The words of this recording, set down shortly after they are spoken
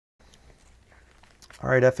All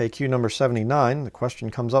right, FAQ number 79. The question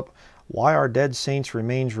comes up, why are dead saints'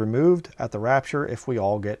 remains removed at the rapture if we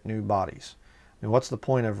all get new bodies? I mean, what's the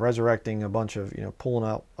point of resurrecting a bunch of, pulling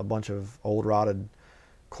out a bunch of old rotted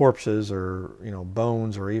corpses or,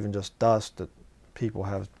 bones or even just dust that people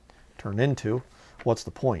have turned into? What's the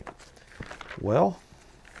point? Well,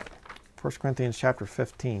 1 Corinthians chapter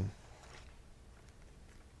 15.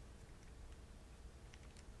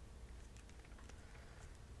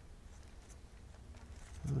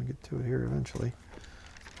 I'll get to it here eventually.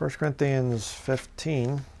 1 Corinthians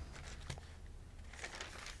 15.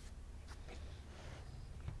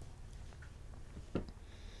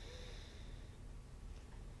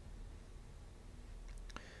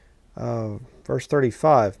 Verse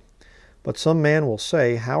 35. But some man will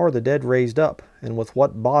say, how are the dead raised up, and with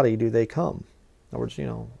what body do they come? In other words,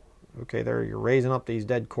 okay, there you're raising up these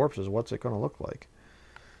dead corpses. What's it going to look like?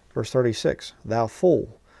 Verse 36. Thou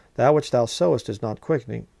fool, that which thou sowest is not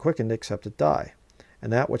quickened except it die.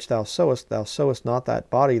 And that which thou sowest not that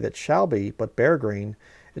body that shall be, but bare grain,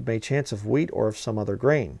 it may chance of wheat or of some other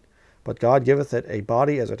grain. But God giveth it a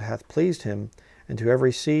body as it hath pleased him, and to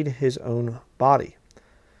every seed his own body.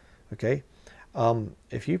 Okay?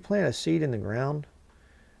 If you plant a seed in the ground,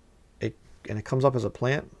 and it comes up as a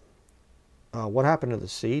plant, what happened to the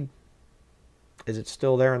seed? Is it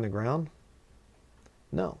still there in the ground?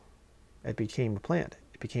 No. It became a plant.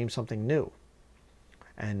 It became something new.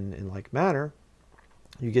 And in like manner,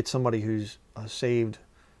 you get somebody who's a saved,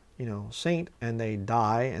 saint, and they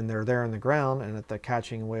die, and they're there in the ground, and at the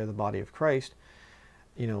catching away of the body of Christ,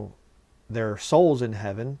 their soul's in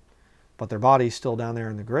heaven, but their body's still down there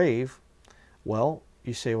in the grave. Well,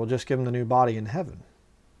 you say, well, just give them the new body in heaven.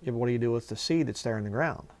 Yeah, but what do you do with the seed that's there in the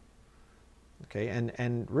ground? Okay,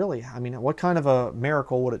 and really, I mean, what kind of a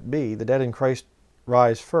miracle would it be? The dead in Christ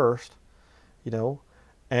rise first,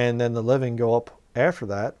 and then the living go up after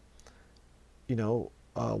that.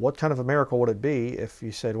 What kind of a miracle would it be if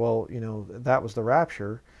you said, well, that was the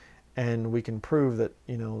rapture, and we can prove that,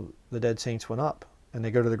 the dead saints went up, and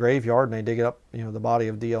they go to the graveyard and they dig up, the body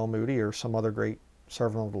of D.L. Moody or some other great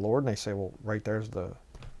servant of the Lord, and they say, well, right there's the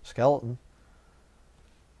skeleton.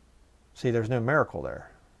 See, there's no miracle there.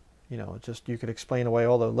 Just you could explain away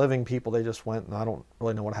all the living people, they just went, and I don't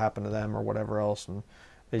really know what happened to them or whatever else, and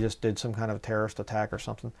they just did some kind of terrorist attack or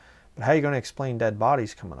something. But how are you going to explain dead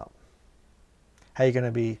bodies coming up? How are you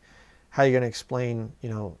going to explain,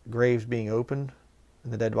 graves being opened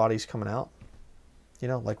and the dead bodies coming out?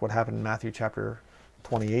 Like what happened in Matthew chapter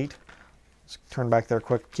 28. Let's turn back there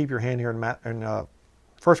quick. Keep your hand here in 1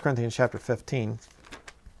 Corinthians chapter 15.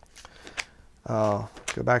 Go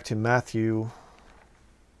back to Matthew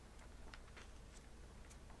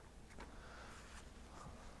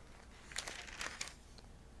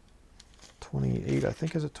 28, I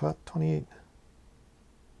think. Is it 28?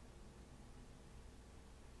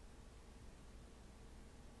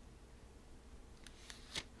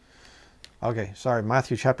 Okay, sorry,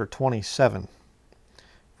 Matthew chapter 27,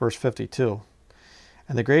 verse 52.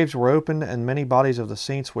 And the graves were opened, and many bodies of the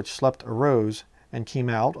saints which slept arose, and came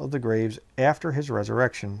out of the graves after his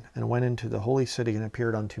resurrection, and went into the holy city, and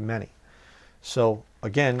appeared unto many. So,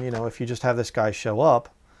 again, if you just have this guy show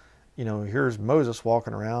up, here's Moses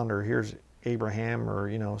walking around, or here's Abraham,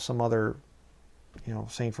 or, some other,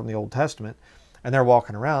 saint from the Old Testament, and they're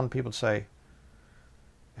walking around, people would say,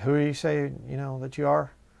 who do you say, that you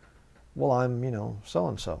are? Well, I'm,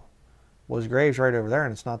 so-and-so. Well, his grave's right over there,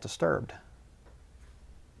 and it's not disturbed.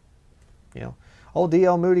 Old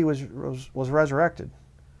D.L. Moody was resurrected.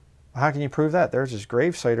 How can you prove that? There's his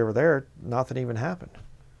grave site over there. Nothing even happened.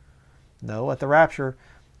 No, at the rapture,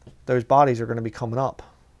 those bodies are going to be coming up.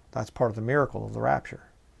 That's part of the miracle of the rapture.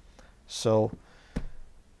 So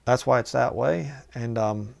that's why it's that way. And,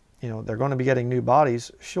 they're going to be getting new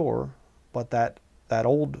bodies, sure, but that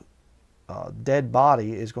old dead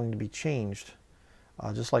body is going to be changed,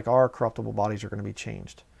 just like our corruptible bodies are going to be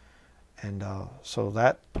changed. And so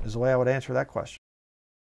that is the way I would answer that question.